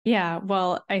Yeah,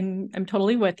 well, I'm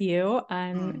totally with you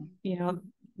on, Mm,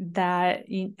 that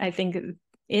I think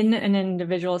in an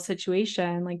individual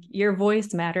situation, like your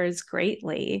voice matters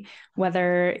greatly,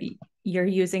 whether you're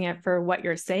using it for what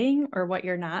you're saying or what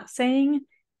you're not saying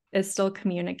is still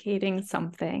communicating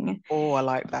something. oh, I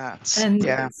like that. And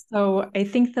Yeah. so I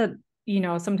think that,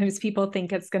 sometimes people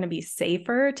think it's going to be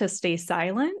safer to stay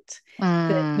silent,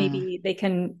 that Mm, maybe they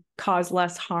can cause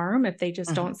less harm if they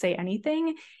just mhm. don't say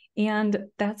anything. And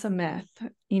that's a myth.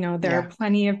 There are Yeah.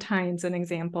 plenty of times and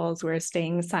examples where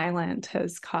staying silent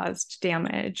has caused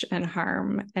damage and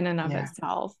harm in and of Yeah.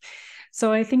 itself.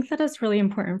 So I think that it's really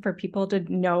important for people to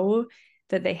know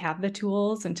that they have the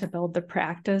tools and to build the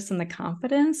practice and the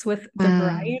confidence with the Mm,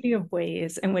 variety of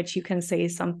ways in which you can say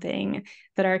something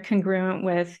that are congruent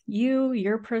with you,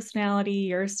 your personality,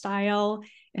 your style,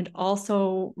 and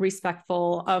also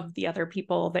respectful of the other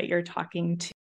people that you're talking to.